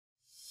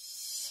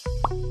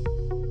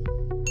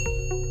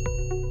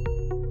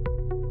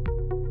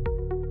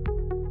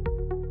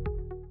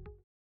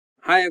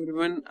Hi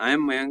everyone, I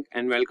am Mayank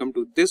and welcome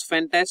to this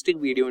fantastic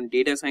video on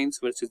data science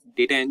versus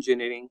data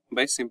engineering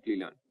by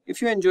Simplilearn.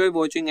 If you enjoy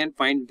watching and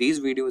find these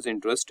videos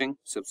interesting,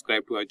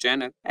 subscribe to our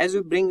channel as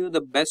we bring you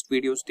the best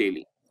videos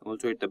daily.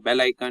 Also hit the bell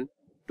icon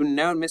to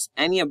never miss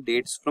any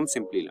updates from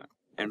Simplilearn.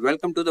 And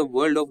welcome to the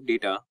world of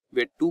data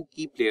where two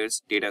key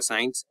players, data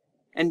science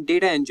and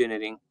data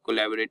engineering,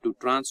 collaborate to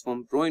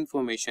transform raw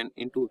information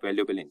into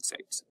valuable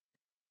insights.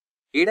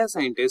 Data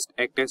scientists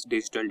act as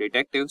digital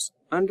detectives,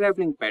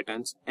 unraveling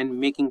patterns and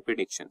making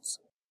predictions,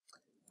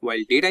 while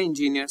data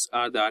engineers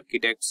are the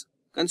architects,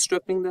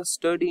 constructing the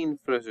sturdy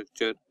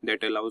infrastructure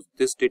that allows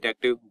this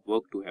detective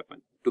work to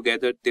happen.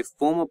 Together, they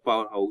form a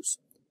powerhouse,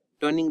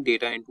 turning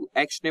data into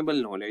actionable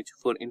knowledge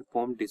for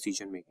informed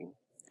decision making.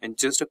 And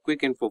just a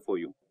quick info for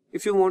you.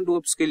 If you want to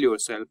upskill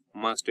yourself,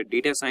 master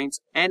data science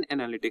and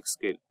analytics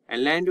skill,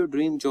 and land your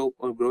dream job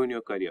or grow in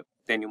your career,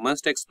 then you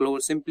must explore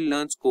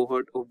Simplilearn's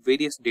cohort of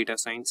various data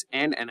science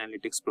and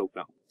analytics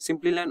programs.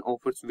 Simplilearn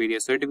offers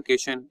various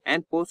certification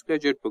and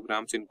postgraduate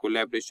programs in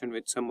collaboration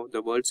with some of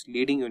the world's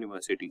leading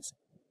universities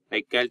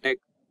like Caltech,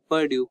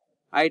 Purdue,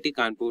 IIT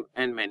Kanpur,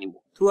 and many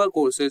more. Through our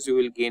courses, you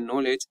will gain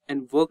knowledge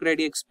and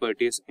work-ready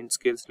expertise in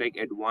skills like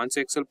advanced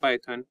Excel,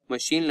 Python,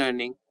 machine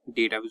learning,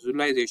 data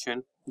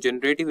visualization,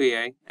 generative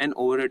AI, and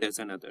over a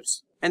dozen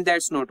others. And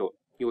that's not all.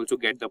 You also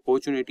get the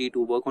opportunity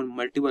to work on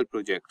multiple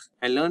projects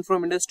and learn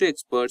from industry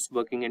experts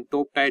working in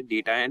top-tier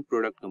data and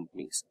product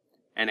companies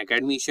and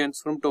academicians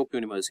from top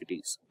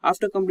universities.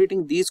 After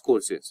completing these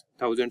courses,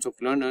 thousands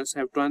of learners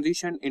have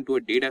transitioned into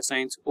a data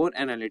science or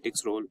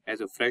analytics role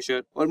as a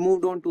fresher or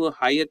moved on to a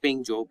higher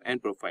paying job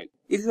and profile.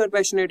 If you are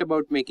passionate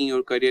about making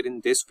your career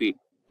in this field,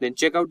 then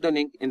check out the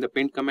link in the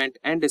pinned comment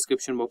and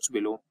description box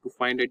below to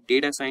find a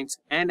data science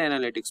and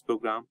analytics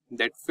program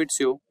that fits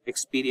your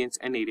experience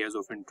and areas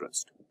of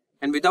interest.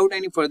 And without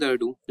any further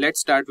ado,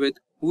 let's start with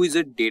who is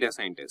a data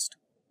scientist.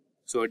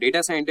 So a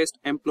data scientist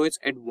employs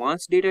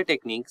advanced data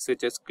techniques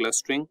such as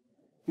clustering,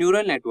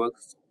 neural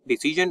networks,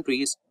 decision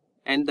trees,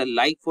 and the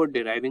like for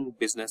deriving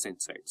business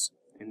insights.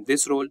 In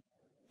this role,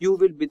 you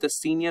will be the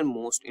senior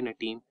most in a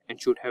team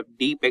and should have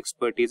deep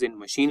expertise in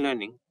machine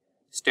learning,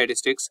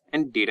 statistics,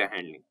 and data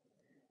handling.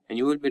 And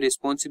you will be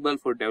responsible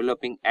for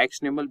developing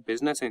actionable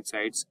business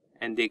insights,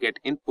 and they get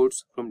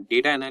inputs from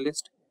data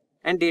analysts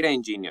and data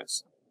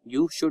engineers.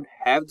 You should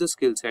have the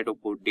skill set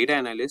of both data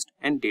analyst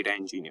and data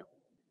engineer.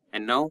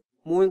 And now,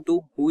 moving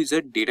to who is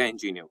a data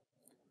engineer.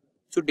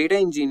 So data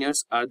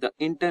engineers are the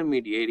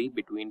intermediary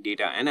between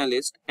data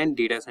analyst and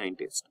data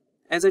scientist.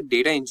 As a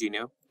data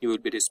engineer, you will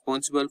be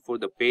responsible for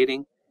the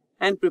pairing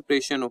and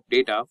preparation of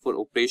data for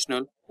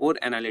operational or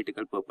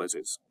analytical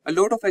purposes. A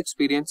lot of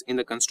experience in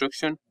the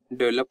construction,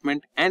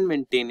 development and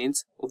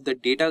maintenance of the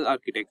data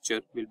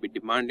architecture will be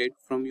demanded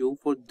from you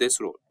for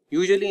this role.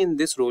 Usually in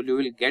this role, you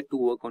will get to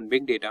work on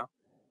big data,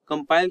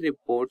 compile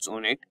reports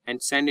on it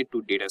and send it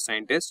to data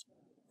scientists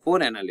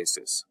for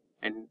analysis.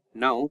 And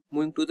now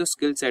moving to the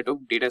skill set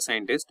of data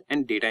scientist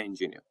and data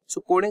engineer.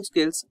 So coding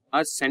skills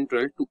are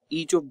central to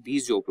each of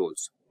these job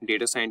roles.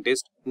 Data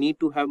scientists need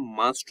to have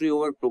mastery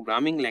over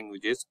programming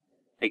languages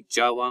like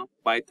Java,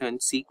 Python,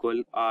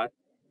 SQL, R,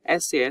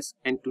 SAS,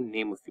 and to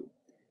name a few.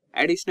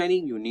 Additionally,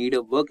 you need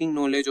a working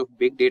knowledge of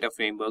big data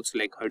frameworks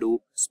like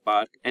Hadoop,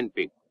 Spark, and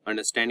Pig.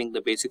 Understanding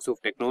the basics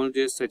of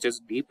technologies such as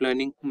deep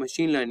learning,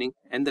 machine learning,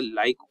 and the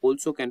like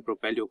also can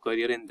propel your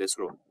career in this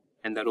role.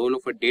 And the role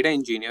of a data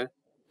engineer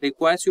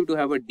requires you to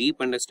have a deep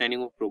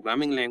understanding of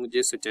programming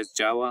languages such as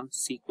Java,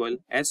 SQL,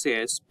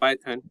 SAS,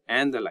 Python,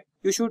 and the like.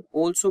 You should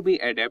also be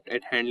adept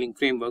at handling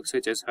frameworks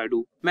such as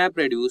Hadoop,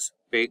 MapReduce,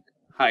 Pig,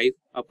 Hive,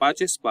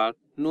 Apache Spark,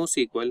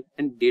 NoSQL,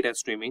 and data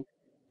streaming,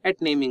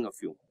 at naming a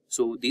few.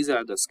 So these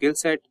are the skill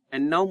set.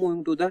 And now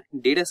moving to the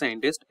data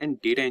scientist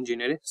and data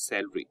engineer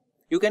salary.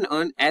 You can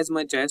earn as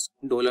much as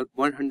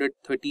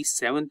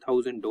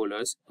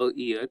 $137,000 a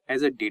year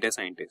as a data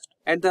scientist.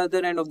 At the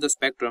other end of the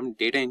spectrum,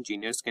 data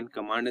engineers can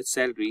command a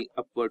salary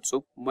upwards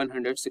of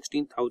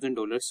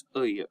 $116,000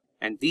 a year.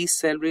 And these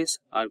salaries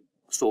are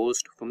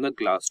sourced from the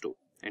Glassdoor.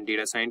 And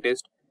data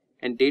scientist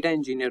and data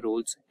engineer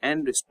roles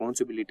and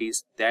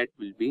responsibilities that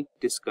will be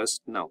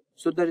discussed now.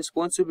 So the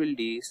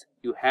responsibilities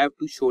you have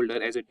to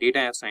shoulder as a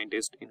data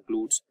scientist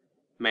includes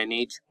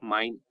manage,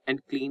 mine,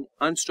 and clean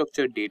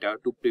unstructured data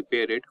to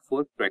prepare it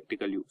for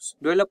practical use.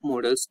 Develop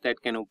models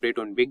that can operate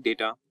on big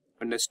data,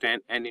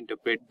 understand and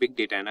interpret big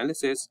data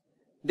analysis,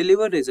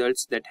 deliver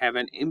results that have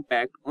an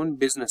impact on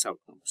business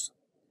outcomes.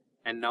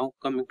 And now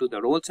coming to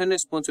the roles and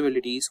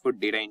responsibilities for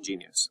data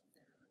engineers.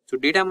 So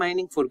data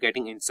mining for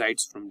getting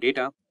insights from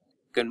data,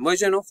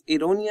 conversion of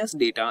erroneous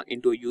data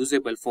into a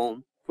usable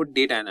form for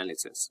data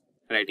analysis,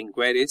 writing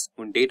queries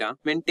on data,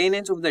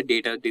 maintenance of the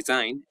data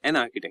design and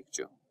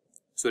architecture.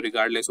 So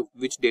regardless of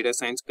which data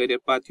science career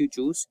path you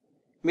choose,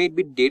 May it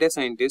be data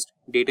scientist,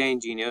 data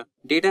engineer,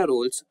 data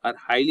roles are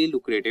highly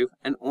lucrative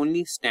and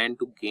only stand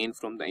to gain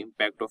from the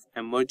impact of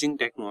emerging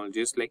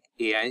technologies like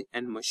AI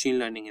and machine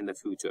learning in the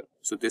future.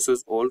 So this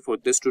was all for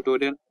this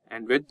tutorial,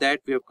 and with that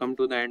we have come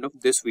to the end of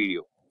this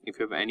video. If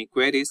you have any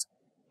queries,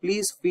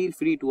 please feel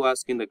free to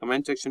ask in the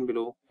comment section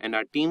below, and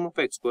our team of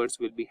experts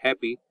will be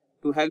happy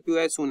to help you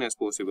as soon as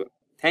possible.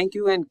 Thank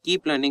you and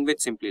keep learning with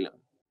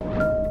Simplilearn.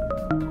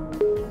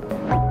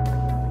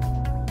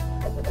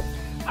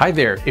 Hi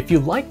there, if you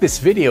like this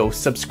video,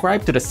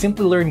 subscribe to the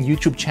Simplilearn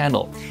YouTube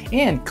channel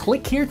and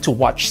click here to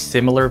watch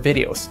similar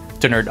videos.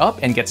 To nerd up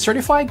and get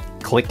certified,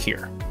 click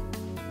here.